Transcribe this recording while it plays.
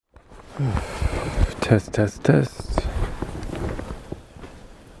Test.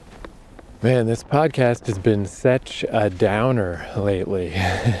 Man, this podcast has been such a downer lately.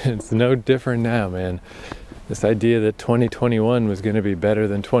 It's no different now, man. This idea that 2021 was going to be better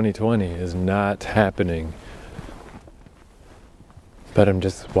than 2020 is not happening. But I'm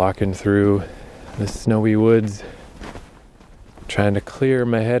just walking through the snowy woods, trying to clear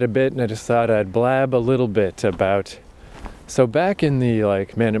my head a bit, and I just thought I'd blab a little bit about... So back in the,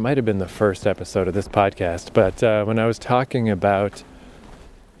 it might have been the first episode of this podcast, but when I was talking about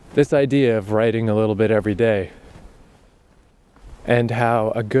this idea of writing a little bit every day, and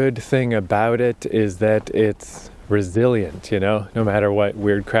how a good thing about it is that it's resilient, no matter what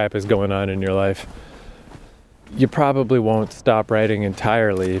weird crap is going on in your life. You probably won't stop writing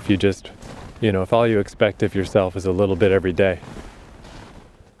entirely if you just, if all you expect of yourself is a little bit every day.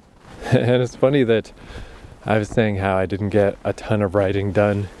 And it's funny that I was saying how I didn't get a ton of writing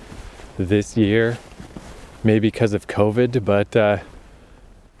done this year, maybe because of COVID, but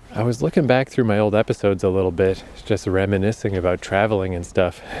I was looking back through my old episodes a little bit, just reminiscing about traveling and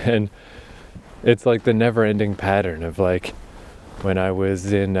stuff, and it's like the never-ending pattern of when I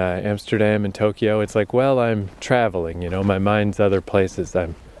was in Amsterdam and Tokyo, it's I'm traveling, my mind's other places,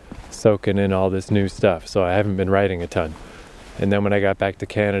 I'm soaking in all this new stuff, so I haven't been writing a ton. And then when I got back to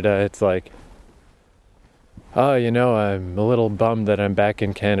Canada, it's I'm a little bummed that I'm back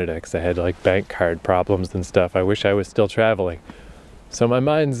in Canada because I had bank card problems and stuff. I wish I was still traveling. So my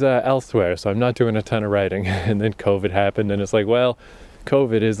mind's elsewhere, so I'm not doing a ton of writing. And then COVID happened, and it's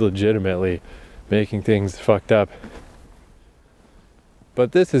COVID is legitimately making things fucked up.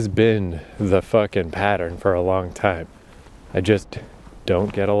 But this has been the fucking pattern for a long time. I just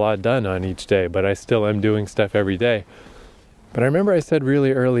don't get a lot done on each day, but I still am doing stuff every day. But I remember I said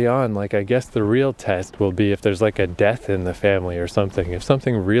really early on, I guess the real test will be if there's a death in the family or something. If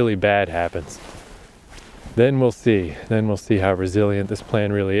something really bad happens, then we'll see. Then we'll see how resilient this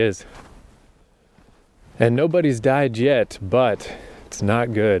plan really is. And nobody's died yet, but it's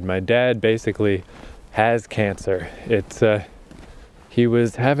not good. My dad basically has cancer. He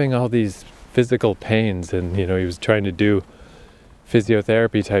was having all these physical pains, and he was trying to do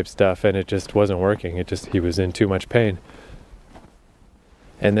physiotherapy type stuff, and it just wasn't working. He was in too much pain.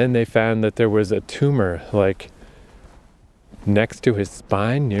 And then they found that there was a tumor, next to his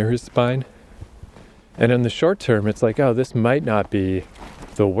spine, near his spine. And in the short term, it's this might not be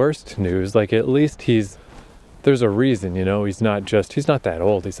the worst news. At least there's a reason, he's not that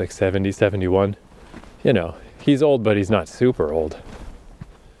old. He's 70, 71. He's old, but he's not super old.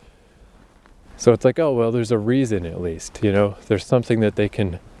 So it's there's a reason at least, there's something that they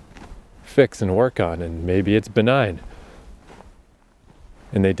can fix and work on, and maybe it's benign.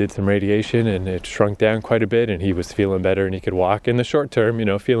 And they did some radiation, and it shrunk down quite a bit, and he was feeling better, and he could walk in the short term,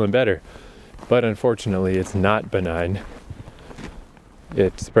 feeling better. But unfortunately, it's not benign.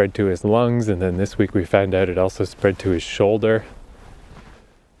 It spread to his lungs, and then this week we found out it also spread to his shoulder.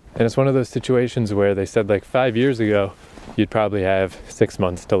 And it's one of those situations where they said 5 years ago, you'd probably have 6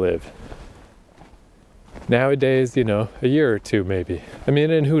 months to live. Nowadays, a year or two maybe.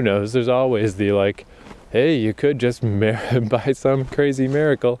 And who knows, there's always the hey, you could just by some crazy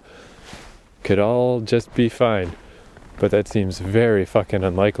miracle, could all just be fine. But that seems very fucking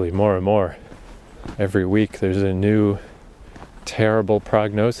unlikely more and more. Every week there's a new terrible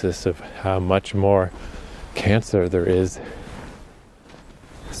prognosis of how much more cancer there is.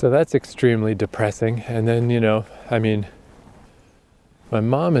 So that's extremely depressing. And then, my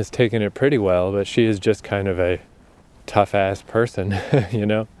mom has taken it pretty well, but she is just kind of a tough-ass person,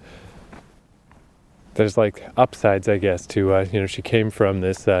 There's upsides, I guess, to, she came from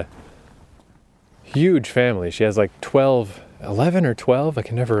this huge family. She has 11 or 12, I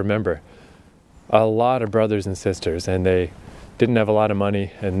can never remember. A lot of brothers and sisters, and they didn't have a lot of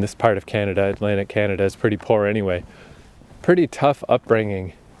money. And this part of Canada, Atlantic Canada, is pretty poor anyway. Pretty tough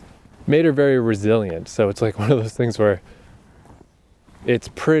upbringing. Made her very resilient. So it's one of those things where it's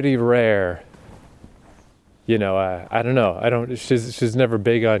pretty rare. I don't know. She's never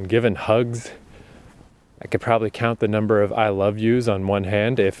big on giving hugs. I could probably count the number of I love yous on one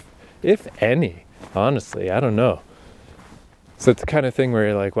hand, if any, honestly, I don't know. So it's the kind of thing where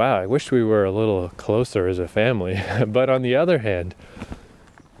you're wow, I wish we were a little closer as a family. But on the other hand,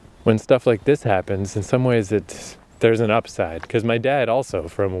 when stuff like this happens, in some ways there's an upside. Because my dad also,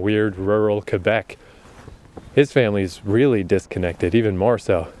 from weird rural Quebec, his family's really disconnected, even more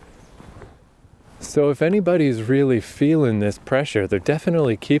so. So if anybody's really feeling this pressure, they're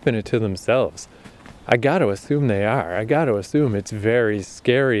definitely keeping it to themselves. I got to assume they are. I got to assume it's very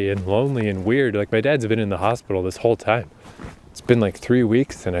scary and lonely and weird. My dad's been in the hospital this whole time. It's it's been like 3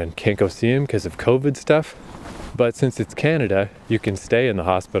 weeks and I can't go see him because of COVID stuff. But since it's Canada, you can stay in the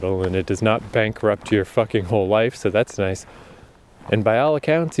hospital and it does not bankrupt your fucking whole life, so that's nice. And by all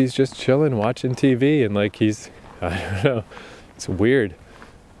accounts, he's just chilling, watching TV, and like I don't know, it's weird.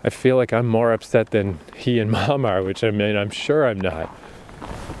 I feel like I'm more upset than he and Mom are, which I mean, I'm sure I'm not.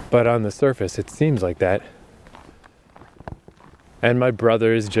 But on the surface, it seems like that. And my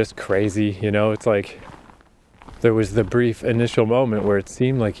brother is just crazy, it's like there was the brief initial moment where it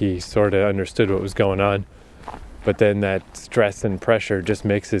seemed like he sort of understood what was going on. But then that stress and pressure just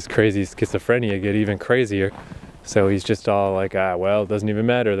makes his crazy schizophrenia get even crazier. So he's just all like, well, it doesn't even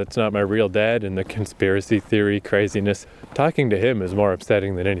matter. That's not my real dad. And the conspiracy theory craziness. Talking to him is more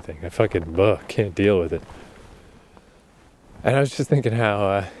upsetting than anything. I fucking can't deal with it. And I was just thinking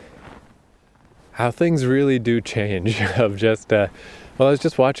how things really do change. Of just, I was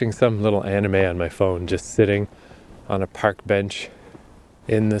just watching some little anime on my phone, just sitting on a park bench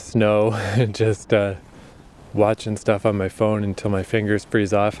in the snow, just watching stuff on my phone until my fingers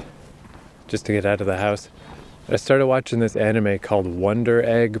freeze off, just to get out of the house. I started watching this anime called Wonder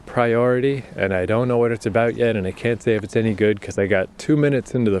Egg Priority, and I don't know what it's about yet, and I can't say if it's any good because I got 2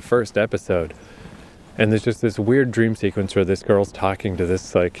 minutes into the first episode. And there's just this weird dream sequence where this girl's talking to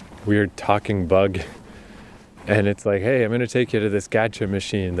this like weird talking bug. And it's like, hey, I'm going to take you to this gacha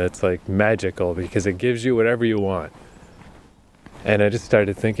machine that's like magical because it gives you whatever you want. And I just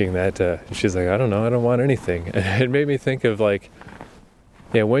started thinking that, she's like, I don't know, I don't want anything. And it made me think of like,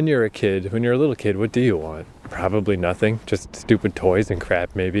 when you're a little kid, what do you want? Probably nothing, just stupid toys and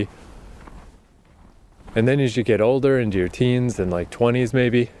crap maybe. And then as you get older into your teens and like 20s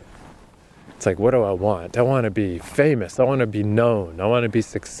maybe, it's like, what do I want? I want to be famous. I want to be known. I want to be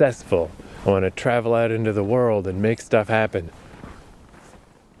successful. I want to travel out into the world and make stuff happen.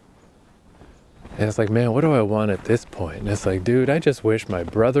 And it's like, man, what do I want at this point? And it's like, dude, I just wish my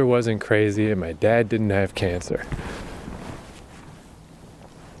brother wasn't crazy and my dad didn't have cancer.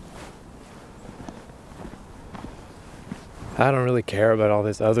 I don't really care about all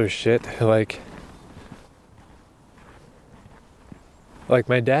this other shit. Like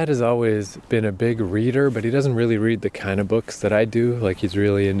my dad has always been a big reader, but he doesn't really read the kind of books that I do. Like he's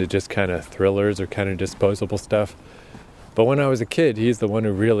really into just kind of thrillers or kind of disposable stuff. But when I was a kid, he's the one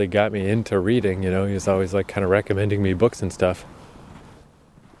who really got me into reading, He was always like kind of recommending me books and stuff.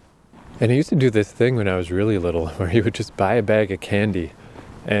 And he used to do this thing when I was really little where he would just buy a bag of candy.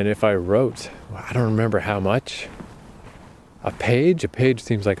 And if I wrote, I don't remember how much, a page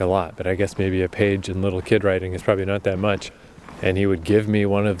seems like a lot, but I guess maybe a page in little kid writing is probably not that much. And he would give me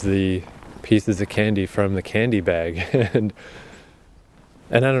one of the pieces of candy from the candy bag.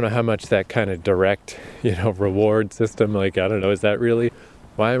 and I don't know how much that kind of direct, reward system, like, I don't know, is that really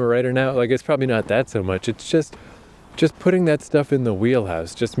why I'm a writer now? Like, it's probably not that so much. It's just putting that stuff in the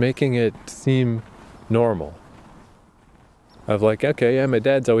wheelhouse, just making it seem normal. Of like, okay, yeah, my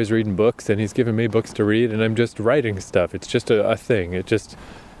dad's always reading books and he's giving me books to read and I'm just writing stuff. It's just a thing. It just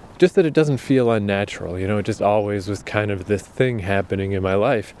that it doesn't feel unnatural, it just always was kind of this thing happening in my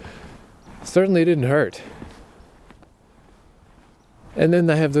life. Certainly didn't hurt. And then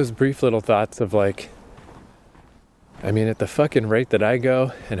I have those brief little thoughts of like, at the fucking rate that I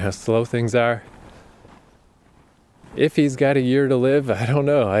go and how slow things are, if he's got a year to live, I don't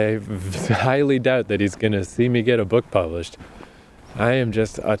know. I highly doubt that he's going to see me get a book published. I am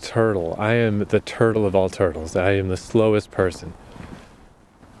just a turtle. I am the turtle of all turtles. I am the slowest person.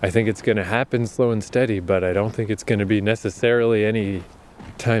 I think it's going to happen slow and steady, but I don't think it's going to be necessarily any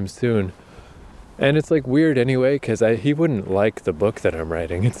time soon. And it's like weird anyway, because he wouldn't like the book that I'm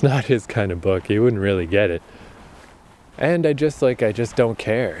writing. It's not his kind of book. He wouldn't really get it. And I just don't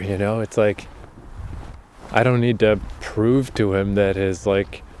care, It's like, I don't need to prove to him that his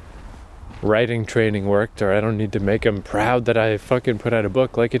like writing training worked, or I don't need to make him proud that I fucking put out a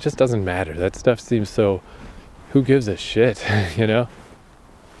book. Like, it just doesn't matter. That stuff seems so, who gives a shit,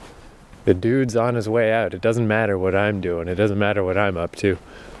 The dude's on his way out. It doesn't matter what I'm doing. It doesn't matter what I'm up to.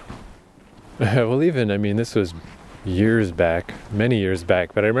 Well, this was years back, many years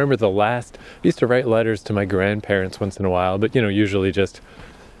back, but I remember I used to write letters to my grandparents once in a while, but, usually just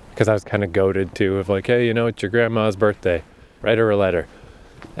because I was kind of goaded to, of like, hey, it's your grandma's birthday, write her a letter.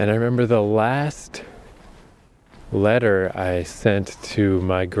 And I remember the last letter I sent to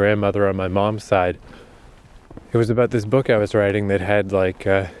my grandmother on my mom's side, it was about this book I was writing that had like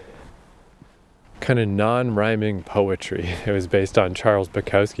kind of non-rhyming poetry. It was based on Charles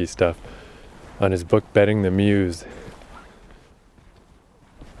Bukowski stuff, on his book Betting the Muse.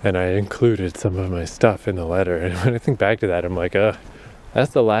 And I included some of my stuff in the letter. And when I think back to that, I'm like,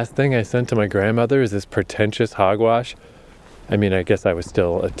 that's the last thing I sent to my grandmother, is this pretentious hogwash. I mean, I guess I was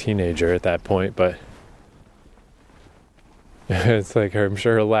still a teenager at that point, but it's like, I'm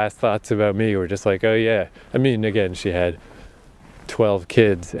sure her last thoughts about me were just like, oh yeah. I mean, again, she had 12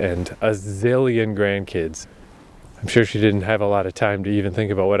 kids and a zillion grandkids. I'm sure she didn't have a lot of time to even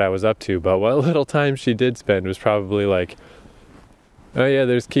think about what I was up to, but what little time she did spend was probably like, oh yeah,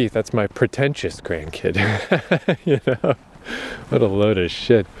 there's Keith, that's my pretentious grandkid. You know, what a load of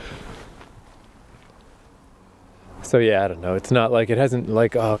shit. So yeah, I don't know. It's not like, it hasn't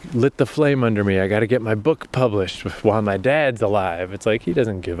like lit the flame under me. I got to get my book published while my dad's alive. It's like, he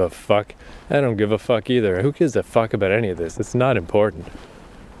doesn't give a fuck. I don't give a fuck either. Who gives a fuck about any of this? It's not important.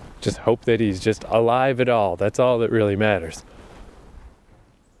 Just hope that he's just alive at all. That's all that really matters.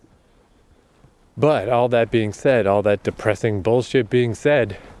 But all that being said, all that depressing bullshit being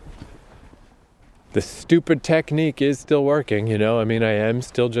said, the stupid technique is still working, you know? I mean, I am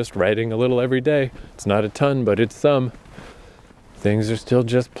still just writing a little every day. It's not a ton, but it's some. Things are still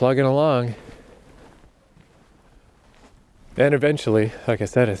just plugging along. And eventually, like I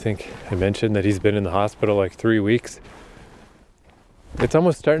said, I think I mentioned that he's been in the hospital like 3 weeks. It's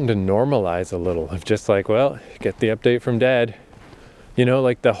almost starting to normalize a little of just like, well, get the update from Dad. You know,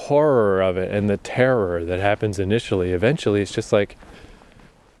 like the horror of it and the terror that happens initially. Eventually, it's just like,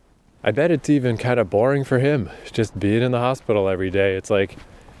 I bet it's even kind of boring for him, just being in the hospital every day. It's like,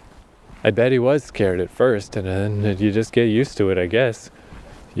 I bet he was scared at first, and then you just get used to it, I guess.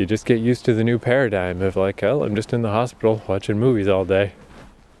 You just get used to the new paradigm of like, oh, I'm just in the hospital watching movies all day.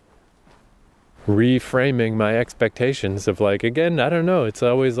 Reframing my expectations of like, again, I don't know, it's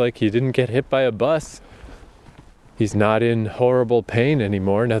always like he didn't get hit by a bus. He's not in horrible pain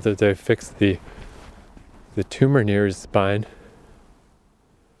anymore now that they've fixed the tumor near his spine.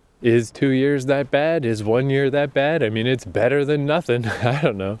 Is 2 years that bad? Is 1 year that bad? I mean, it's better than nothing. I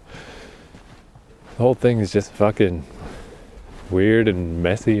don't know. The whole thing is just fucking weird and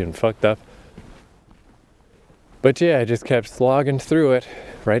messy and fucked up. But yeah, I just kept slogging through it,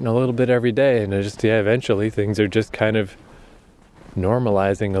 writing a little bit every day, and eventually things are just kind of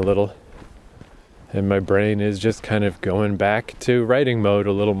normalizing a little. And my brain is just kind of going back to writing mode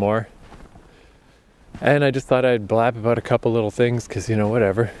a little more. And I just thought I'd blab about a couple little things, because, you know,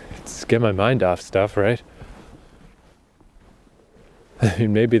 whatever. Just get my mind off stuff, right? I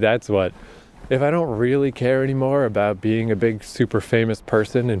mean, maybe that's what. If I don't really care anymore about being a big, super famous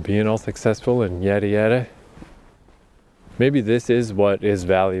person and being all successful and yada yada, maybe this is what is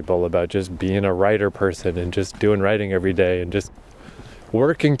valuable about just being a writer person and just doing writing every day and just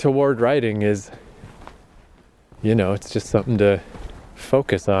working toward writing is, you know, it's just something to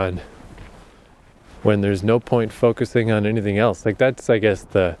focus on when there's no point focusing on anything else. Like, that's, I guess,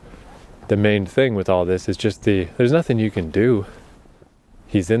 the main thing with all this is just there's nothing you can do.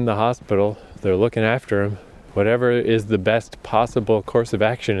 He's in the hospital, they're looking after him. Whatever is the best possible course of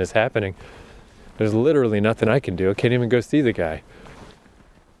action is happening. There's literally nothing I can do. I can't even go see the guy.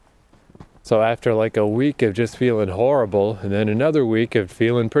 So after like a week of just feeling horrible, and then another week of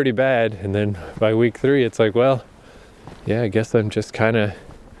feeling pretty bad, and then by week 3 it's like, well, yeah, I guess I'm just kind of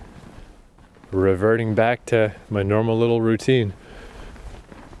reverting back to my normal little routine.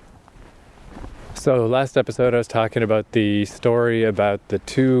 So last episode I was talking about the story about the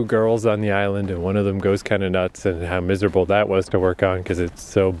 2 girls on the island, and one of them goes kind of nuts, and how miserable that was to work on because it's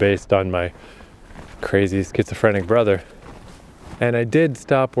so based on my crazy schizophrenic brother. And I did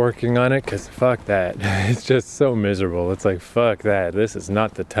stop working on it because fuck that. It's just so miserable. It's like, fuck that. This is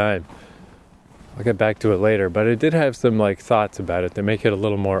not the time. I'll get back to it later, but I did have some like thoughts about it that make it a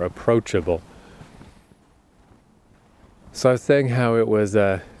little more approachable. So I was saying how it was,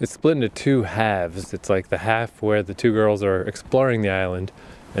 it's split into 2 halves. It's like the half where the 2 girls are exploring the island,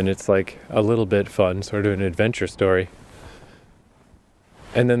 and it's like a little bit fun, sort of an adventure story.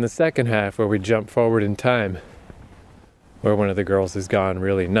 And then the second half where we jump forward in time, where one of the girls has gone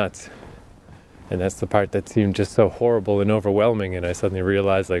really nuts. And that's the part that seemed just so horrible and overwhelming, and I suddenly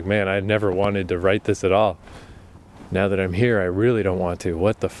realized, like, man, I never wanted to write this at all. Now that I'm here, I really don't want to.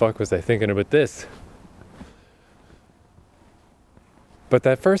 What the fuck was I thinking about this? But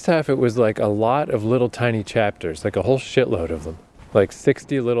that first half, it was like a lot of little tiny chapters, like a whole shitload of them. Like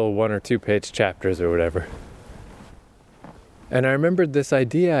 60 little 1 or 2 page chapters or whatever. And I remembered this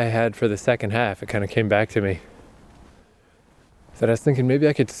idea I had for the second half. It kind of came back to me. That I was thinking maybe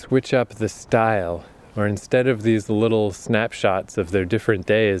I could switch up the style, or instead of these little snapshots of their different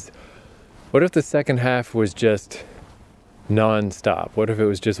days, what if the second half was just non-stop? What if it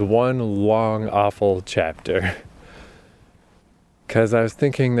was just one long, awful chapter? Because I was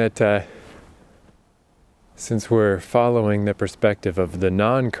thinking that since we're following the perspective of the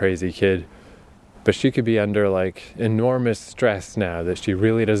non-crazy kid, But she could be under like enormous stress now that she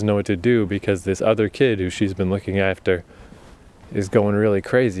really doesn't know what to do because this other kid who she's been looking after is going really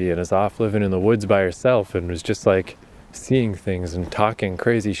crazy and is off living in the woods by herself and was just like seeing things and talking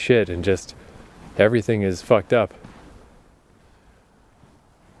crazy shit and just everything is fucked up.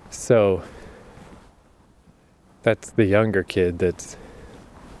 So that's the younger kid that's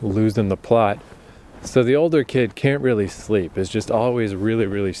losing the plot. So the older kid can't really sleep, is just always really,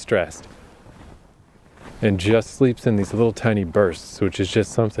 really stressed. And just sleeps in these little tiny bursts, which is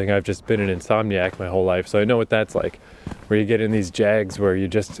just something I've just been an insomniac my whole life. So I know what that's like, where you get in these jags where you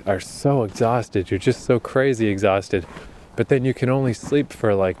just are so exhausted. You're just so crazy exhausted. But then you can only sleep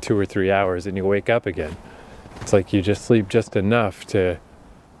for like 2 or 3 hours and you wake up again. It's like you just sleep just enough to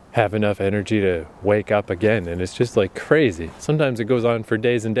have enough energy to wake up again. And it's just like crazy. Sometimes it goes on for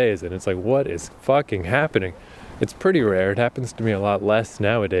days and days and it's like, what is fucking happening? It's pretty rare. It happens to me a lot less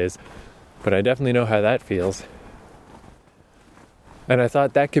nowadays. But I definitely know how that feels. And I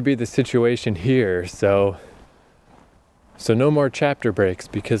thought that could be the situation here. So no more chapter breaks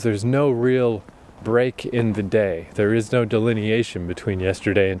because there's no real break in the day. There is no delineation between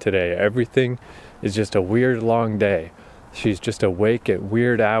yesterday and today. Everything is just a weird long day. She's just awake at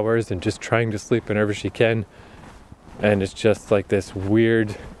weird hours and just trying to sleep whenever she can. And it's just like this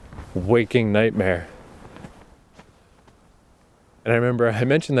weird waking nightmare. And I remember I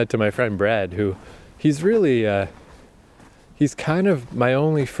mentioned that to my friend Brad, who he's really, he's kind of my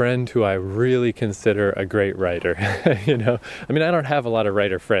only friend who I really consider a great writer. You know, I mean, I don't have a lot of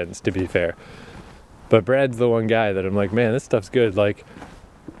writer friends, to be fair. But Brad's the one guy that I'm like, man, this stuff's good. Like,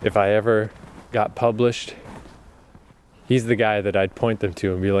 if I ever got published, he's the guy that I'd point them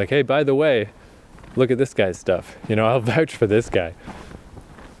to and be like, hey, by the way, look at this guy's stuff. You know, I'll vouch for this guy.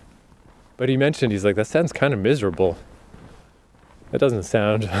 But he mentioned, he's like, that sounds kind of miserable. That doesn't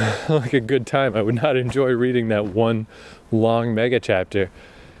sound like a good time. I would not enjoy reading that one long mega chapter.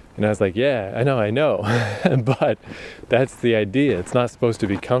 And I was like, yeah, I know. But that's the idea. It's not supposed to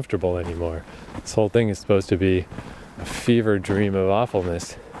be comfortable anymore. This whole thing is supposed to be a fever dream of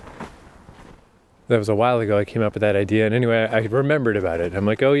awfulness. That was a while ago I came up with that idea. And anyway, I remembered about it. I'm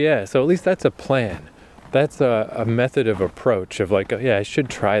like, oh yeah, so at least that's a plan. That's a method of approach of like, oh, yeah, I should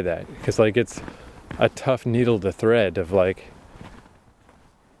try that. Because like it's a tough needle to thread of like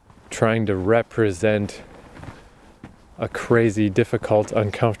trying to represent a crazy, difficult,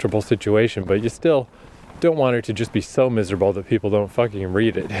 uncomfortable situation, but you still don't want her to just be so miserable that people don't fucking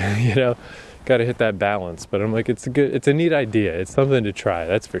read it. You know, got to hit that balance. But I'm like, it's a neat idea. It's something to try,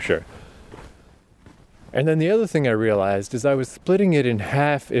 that's for sure. And then the other thing I realized is I was splitting it in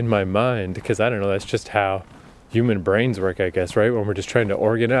half in my mind, because I don't know, that's just how human brains work, I guess, right? When we're just trying to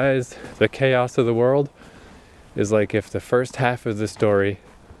organize the chaos of the world, is like if the first half of the story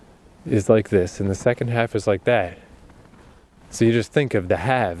is like this and the second half is like that. So you just think of the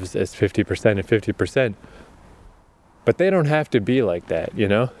halves as 50% and 50%, but they don't have to be like that, you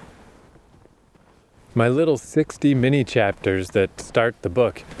know? My little 60 mini chapters that start the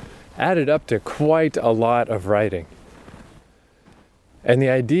book added up to quite a lot of writing. And the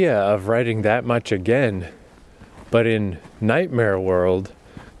idea of writing that much again, but in nightmare world,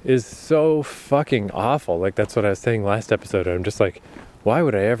 is so fucking awful. Like that's what I was saying last episode. I'm just like, why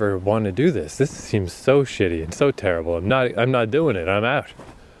would I ever want to do this? This seems so shitty and so terrible. I'm not doing it. I'm out.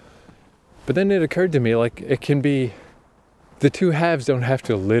 But then it occurred to me, like, it can be, the two halves don't have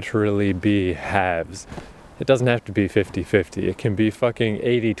to literally be halves. It doesn't have to be 50-50. It can be fucking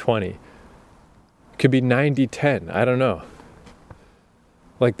 80-20. It could be 90-10. I don't know.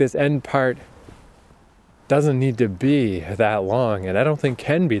 Like, this end part doesn't need to be that long, and I don't think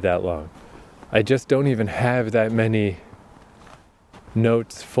can be that long. I just don't even have that many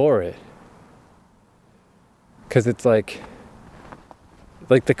notes for it. Because it's like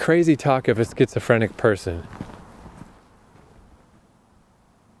the crazy talk of a schizophrenic person.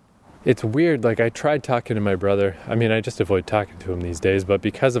 It's weird, like I tried talking to my brother. I mean, I just avoid talking to him these days, but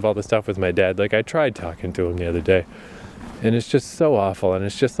because of all the stuff with my dad, like I tried talking to him the other day. And it's just so awful, and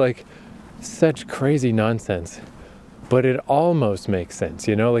it's just like such crazy nonsense. But it almost makes sense,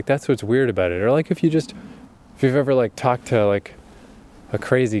 you know? Like that's what's weird about it. Or like if you've ever like talked to like a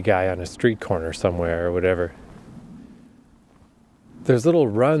crazy guy on a street corner somewhere or whatever, there's little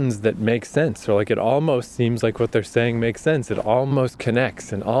runs that make sense, or like it almost seems like what they're saying makes sense. It almost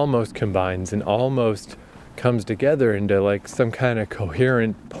connects and almost combines and almost comes together into like some kind of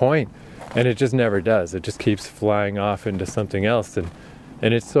coherent point, and it just never does. It just keeps flying off into something else, and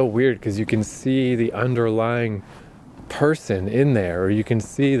it's so weird because you can see the underlying person in there, or you can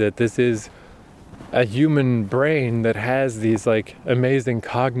see that this is a human brain that has these like amazing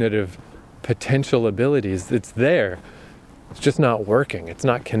cognitive potential abilities. It's there. It's just not working. It's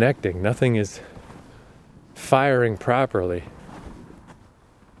not connecting. Nothing is firing properly.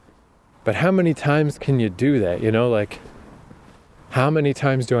 But how many times can you do that? Like, how many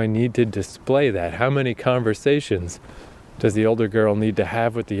times do I need to display that? How many conversations does the older girl need to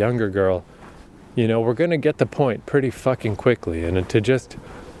have with the younger girl? We're going to get the point pretty fucking quickly. And to just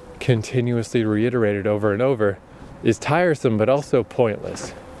continuously reiterate it over and over is tiresome, but also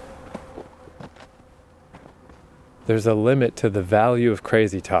pointless. There's a limit to the value of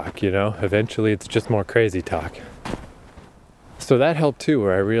crazy talk, Eventually it's just more crazy talk. So that helped too,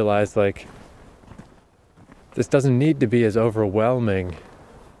 where I realized, like, this doesn't need to be as overwhelming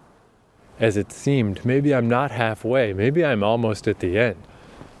as it seemed. Maybe I'm not halfway. Maybe I'm almost at the end.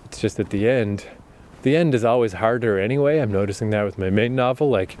 It's just at the end is always harder anyway. I'm noticing that with my main novel.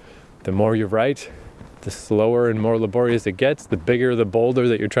 Like, the more you write, the slower and more laborious it gets, the bigger the boulder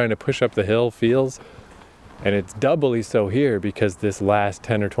that you're trying to push up the hill feels. And it's doubly so here because this last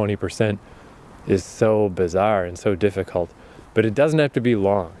 10 or 20% is so bizarre and so difficult. But it doesn't have to be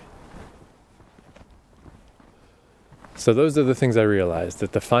long. So those are the things I realized,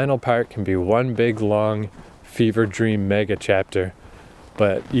 that the final part can be one big, long, fever dream mega chapter.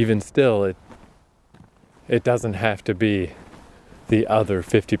 But even still, it doesn't have to be the other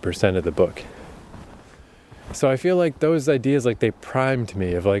 50% of the book. So I feel like those ideas, like, they primed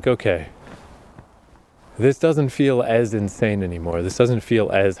me of like, okay, this doesn't feel as insane anymore. This doesn't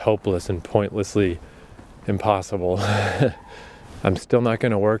feel as hopeless and pointlessly impossible. I'm still not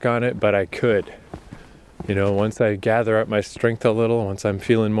going to work on it, but I could. Once I gather up my strength a little, once I'm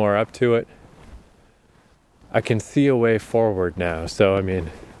feeling more up to it, I can see a way forward now. So, I mean,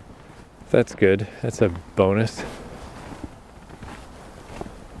 that's good. That's a bonus.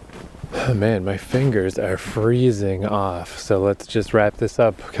 Oh, man, my fingers are freezing off. So let's just wrap this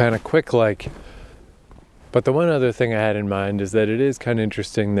up kind of quick like. But the one other thing I had in mind is that it is kind of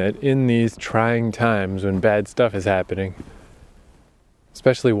interesting that in these trying times when bad stuff is happening,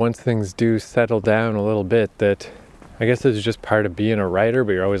 especially once things do settle down a little bit, that I guess it's just part of being a writer,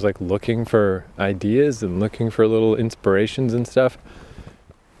 but you're always like looking for ideas and looking for little inspirations and stuff.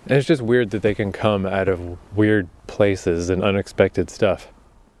 And it's just weird that they can come out of weird places and unexpected stuff.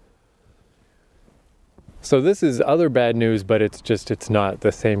 So this is other bad news, but it's not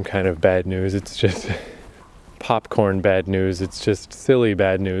the same kind of bad news. It's just popcorn bad news. It's just silly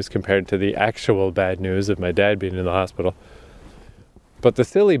bad news compared to the actual bad news of my dad being in the hospital. But the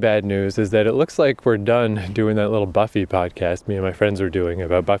silly bad news is that it looks like we're done doing that little Buffy podcast me and my friends were doing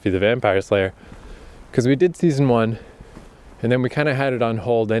about Buffy the Vampire Slayer. Because we did season 1, and then we kind of had it on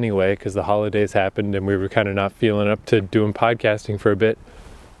hold anyway because the holidays happened and we were kind of not feeling up to doing podcasting for a bit.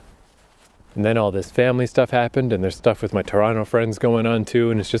 And then all this family stuff happened, and there's stuff with my Toronto friends going on too,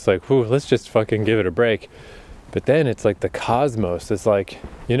 and it's just like, whew, let's just fucking give it a break. But then it's like the cosmos is like,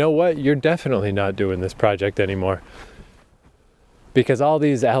 you know what? You're definitely not doing this project anymore. Because all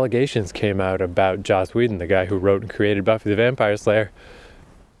these allegations came out about Joss Whedon, the guy who wrote and created Buffy the Vampire Slayer.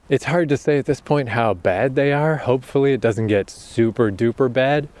 It's hard to say at this point how bad they are. Hopefully it doesn't get super duper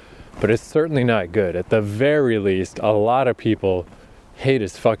bad, but it's certainly not good. At the very least, a lot of people hate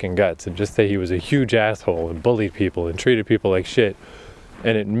his fucking guts and just say he was a huge asshole and bullied people and treated people like shit.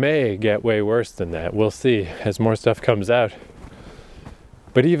 And it may get way worse than that. We'll see as more stuff comes out.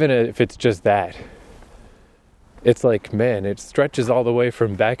 But even if it's just that, it's like, man, it stretches all the way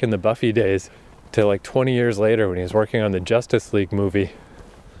from back in the Buffy days to like 20 years later when he was working on the Justice League movie,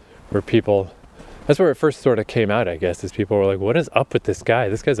 where that's where it first sort of came out, I guess, is people were like, what is up with this guy?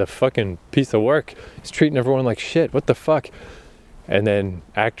 This guy's a fucking piece of work. He's treating everyone like shit. What the fuck? And then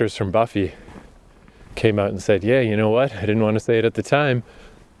actors from Buffy came out and said, yeah, you know what? I didn't want to say it at the time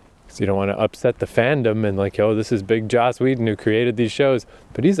because you don't want to upset the fandom and like, oh, this is big Joss Whedon who created these shows,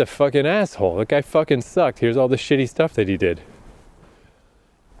 but he's a fucking asshole. That guy fucking sucked. Here's all the shitty stuff that he did.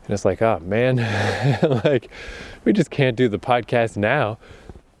 And it's like, oh man, like we just can't do the podcast now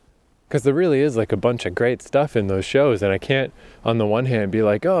because there really is like a bunch of great stuff in those shows, and I can't on the one hand be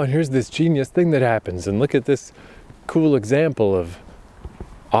like, oh, and here's this genius thing that happens and look at this cool example of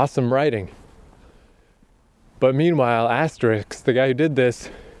awesome writing. But meanwhile, Asterix, the guy who did this,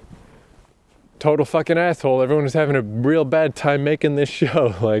 total fucking asshole. Everyone was having a real bad time making this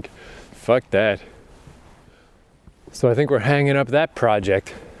show. Like, fuck that. So I think we're hanging up that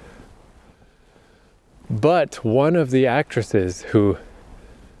project. But one of the actresses who,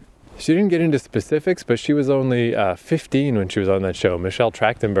 she didn't get into specifics, but she was only 15 when she was on that show, Michelle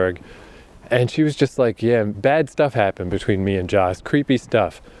Trachtenberg. And she was just like, yeah, bad stuff happened between me and Joss, creepy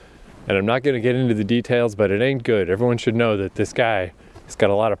stuff. And I'm not going to get into the details, but it ain't good. Everyone should know that this guy He's got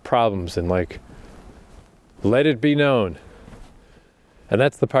a lot of problems, and like, let it be known. And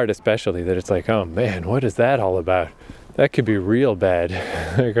that's the part especially that it's like, oh man, what is that all about? That could be real bad.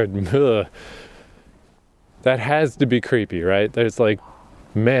 That has to be creepy, right? There's like,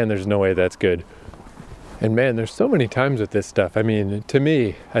 man, there's no way that's good. And man, there's so many times with this stuff. I mean, to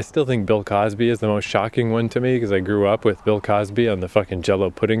me, I still think Bill Cosby is the most shocking one to me, because I grew up with Bill Cosby on the fucking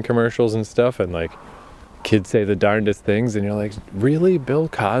Jell-O pudding commercials and stuff, and like, kids say the darndest things, and you're like, really, Bill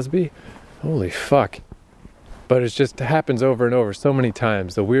Cosby? Holy fuck. But it just happens over and over so many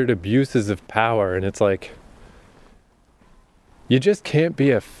times, the weird abuses of power, and it's like, you just can't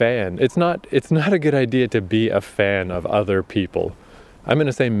be a fan. It's not a good idea to be a fan of other people. I'm going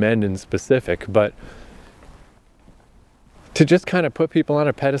to say men in specific, but to just kind of put people on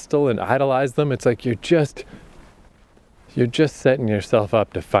a pedestal and idolize them, it's like you're just setting yourself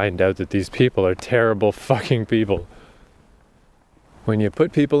up to find out that these people are terrible fucking people. When you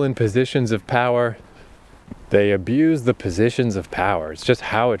put people in positions of power, they abuse the positions of power. It's just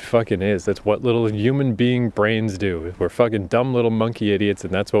how it fucking is. That's what little human being brains do. We're fucking dumb little monkey idiots,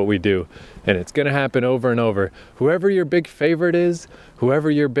 and that's what we do. And it's gonna happen over and over. Whoever your big favorite is, whoever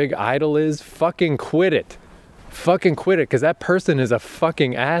your big idol is, fucking quit it. Fucking quit it, because that person is a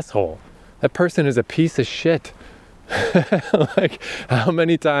fucking asshole. That person is a piece of shit. Like, how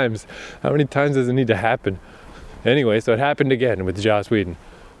many times does it need to happen? Anyway, so it happened again with Joss Whedon.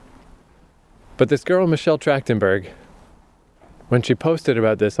 But this girl, Michelle Trachtenberg, when she posted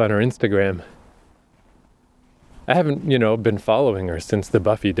about this on her Instagram, I haven't, been following her since the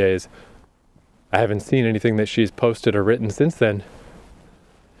Buffy days. I haven't seen anything that she's posted or written since then.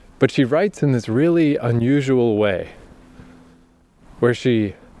 But she writes in this really unusual way, where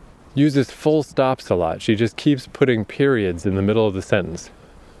she uses full stops a lot. She just keeps putting periods in the middle of the sentence.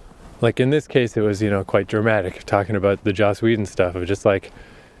 Like in this case, it was, quite dramatic, talking about the Joss Whedon stuff of just like,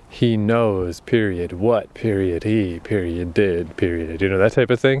 he knows, period, what, period, he, period, did, period, that type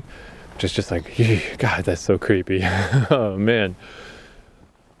of thing. Just like, God, that's so creepy. Oh, man.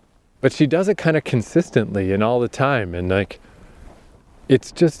 But she does it kind of consistently and all the time. And like,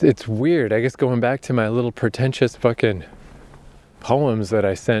 it's weird. I guess going back to my little pretentious fucking poems that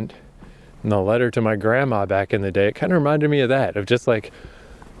I sent in the letter to my grandma back in the day, it kind of reminded me of that, of just like,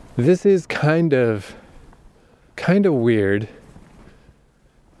 this is kind of weird.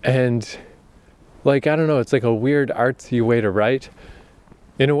 And like, I don't know, it's like a weird artsy way to write.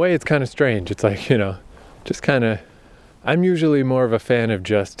 In a way, it's kind of strange. It's like, just kind of, I'm usually more of a fan of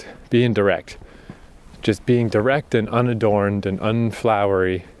just being direct. Just being direct and unadorned and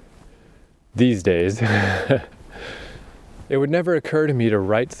unflowery these days. It would never occur to me to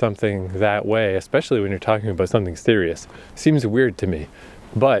write something that way, especially when you're talking about something serious. Seems weird to me.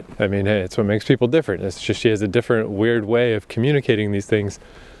 But, I mean, hey, it's what makes people different. It's just she has a different, weird way of communicating these things.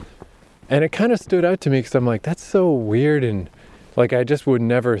 And it kind of stood out to me because I'm like, that's so weird, and like I just would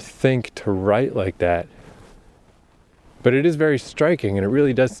never think to write like that. But it is very striking, and it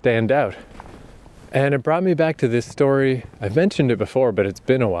really does stand out. And it brought me back to this story. I've mentioned it before, but it's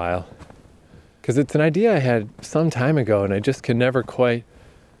been a while. Because it's an idea I had some time ago, and I just can never quite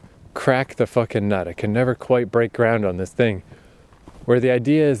crack the fucking nut. I can never quite break ground on this thing. Where the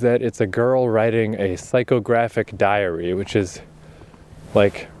idea is that it's a girl writing a psychographic diary, which is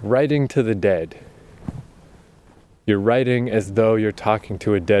like writing to the dead. You're writing as though you're talking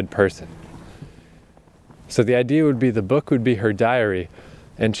to a dead person. So the idea would be the book would be her diary,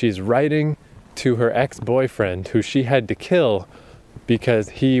 and she's writing to her ex-boyfriend who she had to kill because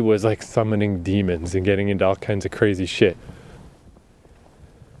he was like summoning demons and getting into all kinds of crazy shit.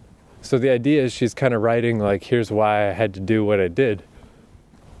 So the idea is she's kind of writing like, here's why I had to do what I did.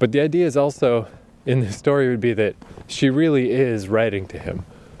 But the idea is also, in the story, would be that she really is writing to him.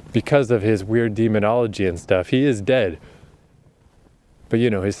 Because of his weird demonology and stuff, he is dead. But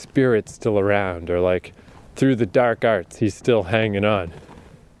his spirit's still around, or like, through the dark arts, he's still hanging on.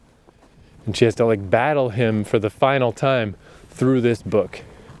 And she has to like battle him for the final time through this book.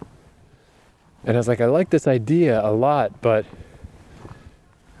 And I was like, I like this idea a lot, but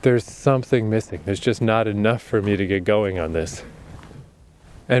there's something missing. There's just not enough for me to get going on this.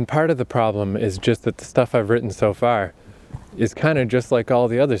 And part of the problem is just that the stuff I've written so far is kind of just like all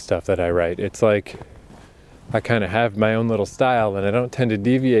the other stuff that I write. It's like I kind of have my own little style, and I don't tend to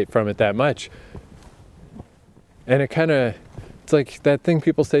deviate from it that much. And it's like that thing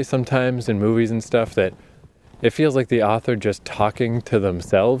people say sometimes in movies and stuff, that it feels like the author just talking to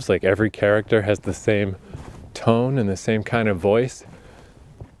themselves, like every character has the same tone and the same kind of voice.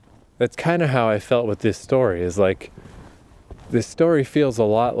 That's kind of how I felt with this story, is like, this story feels a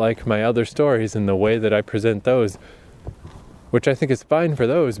lot like my other stories in the way that I present those. which I think is fine for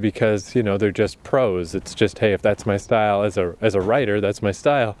those because, they're just prose. It's just, hey, if that's my style as a writer, that's my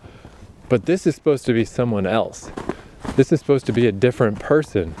style. But this is supposed to be someone else. This is supposed to be a different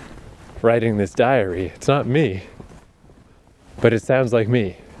person writing this diary. It's not me, but it sounds like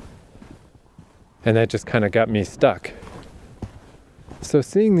me. And that just kind of got me stuck. So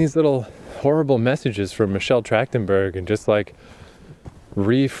seeing these little horrible messages from Michelle Trachtenberg and just like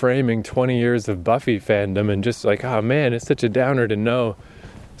reframing 20 years of Buffy fandom and just like, oh man, it's such a downer to know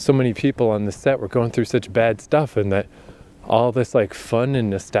so many people on the set were going through such bad stuff, and that all this like fun and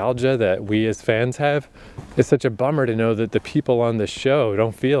nostalgia that we as fans have, it's such a bummer to know that the people on the show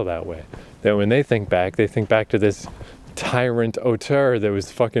don't feel that way. That when they think back to this tyrant auteur that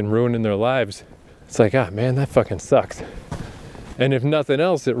was fucking ruining their lives. It's like, ah, man, that fucking sucks. And if nothing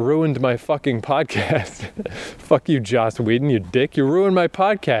else, it ruined my fucking podcast. Fuck you, Joss Whedon, you dick. You ruined my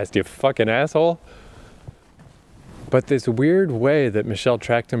podcast, you fucking asshole. But this weird way that Michelle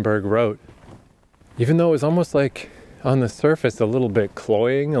Trachtenberg wrote, even though it was almost like on the surface a little bit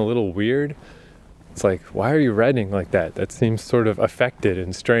cloying, a little weird, it's like, why are you writing like that? That seems sort of affected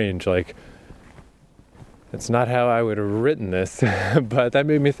and strange. Like, that's not how I would have written this. But that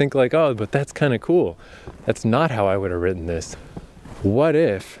made me think like, oh, but that's kind of cool. That's not how I would have written this. What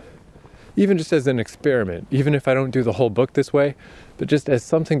if, even just as an experiment, even if I don't do the whole book this way, but just as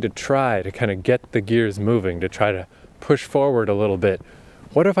something to try to kind of get the gears moving, to try to push forward a little bit,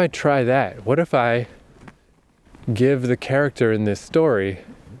 what if I try that? What if I give the character in this story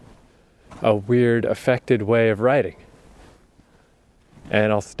a weird, affected way of writing?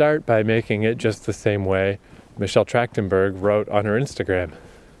 And I'll start by making it just the same way Michelle Trachtenberg wrote on her Instagram.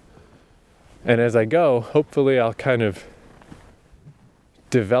 And as I go, hopefully I'll kind of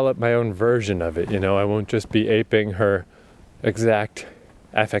develop my own version of it. I won't just be aping her exact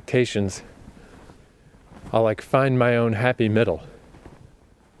affectations. I'll like find my own happy middle.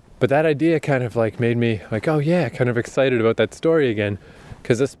 But that idea kind of like made me like, oh yeah, kind of excited about that story again.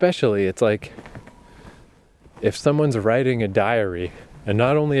 Because especially it's like, if someone's writing a diary, and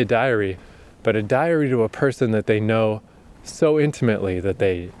not only a diary, but a diary to a person that they know so intimately that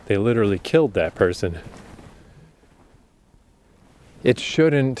they literally killed that person, it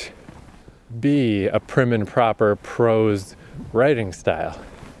shouldn't be a prim and proper prose writing style.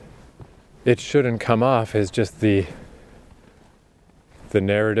 It shouldn't come off as just the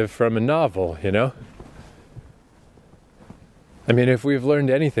narrative from a novel, I mean, if we've learned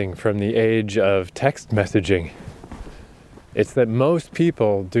anything from the age of text messaging, it's that most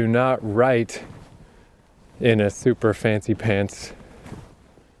people do not write in a super fancy pants,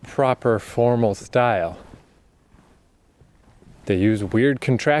 proper formal style. They use weird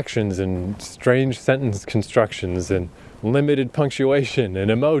contractions and strange sentence constructions and limited punctuation and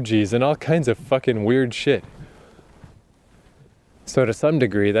emojis and all kinds of fucking weird shit. So to some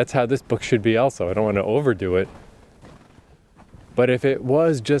degree, that's how this book should be also. I don't want to overdo it. But if it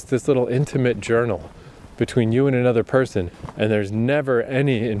was just this little intimate journal between you and another person, and there's never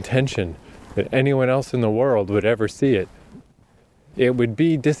any intention that anyone else in the world would ever see it, it would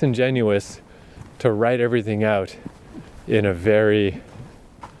be disingenuous to write everything out in a very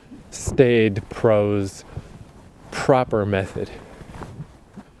staid prose, proper method.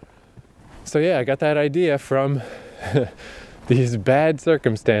 So yeah, I got that idea from these bad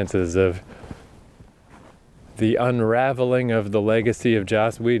circumstances of the unraveling of the legacy of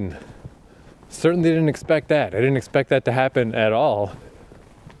Joss Whedon. Certainly didn't expect that. I didn't expect that to happen at all.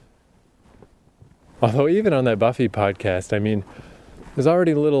 Although even on that Buffy podcast, I mean, there's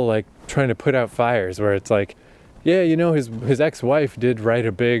already a little like trying to put out fires where it's like, yeah, his ex-wife did write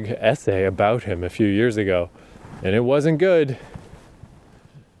a big essay about him a few years ago, and it wasn't good.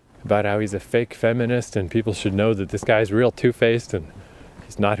 About how he's a fake feminist and people should know that this guy's real two-faced and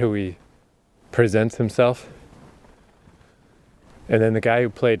he's not who he presents himself. And then the guy who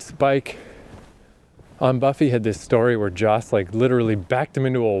played Spike on Buffy had this story where Joss like literally backed him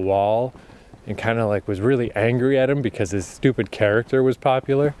into a wall and kind of like was really angry at him because his stupid character was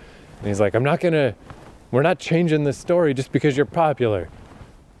popular. And he's like, we're not changing the story just because you're popular.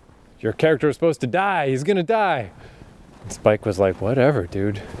 Your character is supposed to die. He's gonna die. And Spike was like, whatever,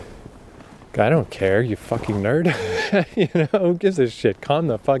 dude. I don't care, you fucking nerd. Who gives a shit? Calm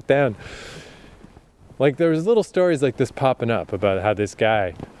the fuck down. Like, there was little stories like this popping up about how this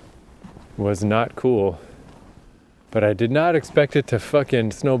guy was not cool. But I did not expect it to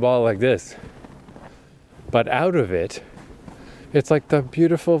fucking snowball like this. But out of it, it's like the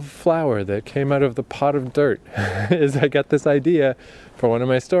beautiful flower that came out of the pot of dirt. Is I got this idea for one of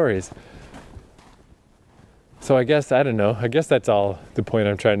my stories. So I guess, I don't know, I guess that's all the point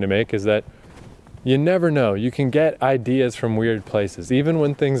I'm trying to make, is that You never know. You can get ideas from weird places. Even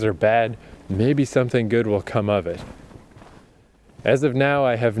when things are bad, maybe something good will come of it. As of now,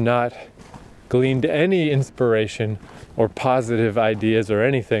 I have not gleaned any inspiration or positive ideas or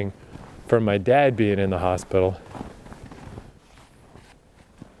anything from my dad being in the hospital.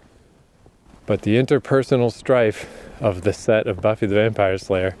 But the interpersonal strife of the set of Buffy the Vampire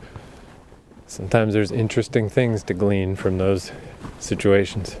Slayer, sometimes there's interesting things to glean from those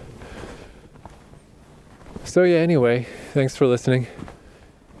situations. So yeah, anyway, thanks for listening.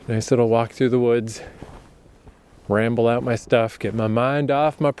 Nice little walk through the woods. Ramble out my stuff, get my mind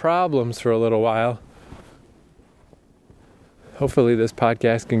off my problems for a little while. Hopefully this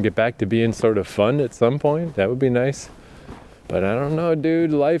podcast can get back to being sort of fun at some point. That would be nice. But I don't know,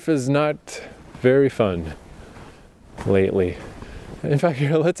 dude. Life is not very fun lately. In fact,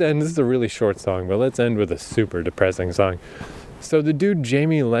 here, let's end. This is a really short song, but let's end with a super depressing song. So the dude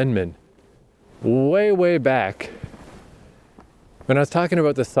Jamie Lenman, way back, when I was talking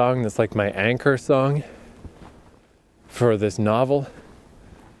about the song that's like my anchor song for this novel,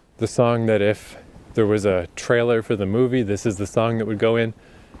 the song that if there was a trailer for the movie, this is the song that would go in.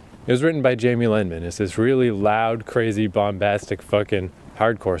 It was written by Jamie Lenman. It's this really loud, crazy, bombastic fucking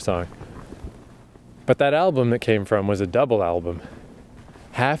hardcore song. But that album that came from was a double album.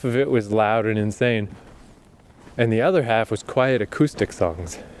 Half of it was loud and insane, and the other half was quiet acoustic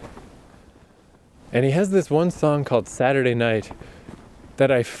songs. And he has this one song called Saturday Night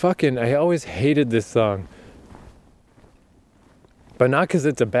that I always hated this song. But not because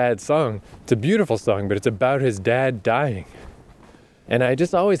it's a bad song. It's a beautiful song, but it's about his dad dying. And I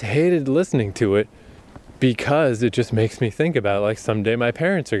just always hated listening to it because it just makes me think about, like, someday my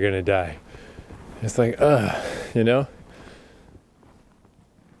parents are going to die. It's like, you know?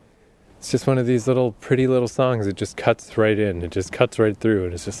 It's just one of these little pretty little songs. It just cuts right in. It just cuts right through.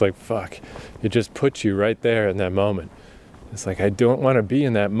 And it's just like, fuck. It just puts you right there in that moment. It's like, I don't want to be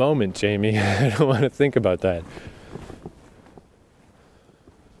in that moment, Jamie. I don't want to think about that.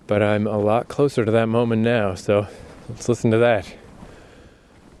 But I'm a lot closer to that moment now, so let's listen to that.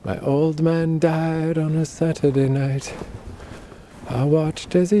 My old man died on a Saturday night. I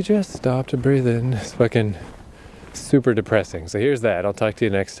watched as he just stopped breathing. It's fucking super depressing. So here's that. I'll talk to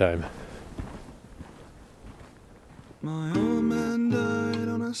you next time. My old man died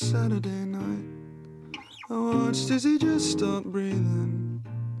on a Saturday night. I watched as he just stopped breathing.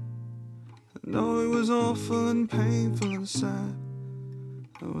 I know it was awful and painful and sad.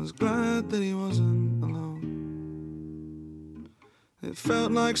 I was glad that he wasn't alone. It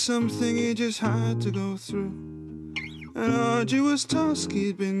felt like something he just had to go through, an arduous task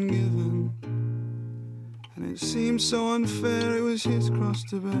he'd been given. And it seemed so unfair, it was his cross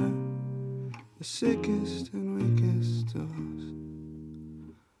to bear, the sickest and weakest of us.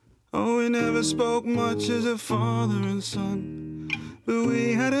 Oh, we never spoke much as a father and son, but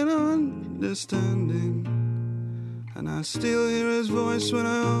we had an understanding. And I still hear his voice when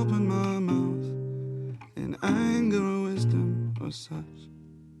I open my mouth, in anger or wisdom or such.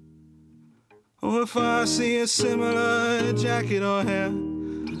 Or if I see a similar jacket or hair,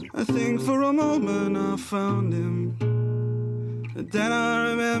 I think for a moment I found him. But then I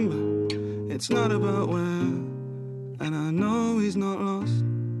remember, it's not about where, and I know he's not lost,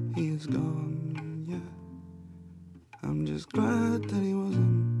 he is gone, yeah. I'm just glad that he wasn't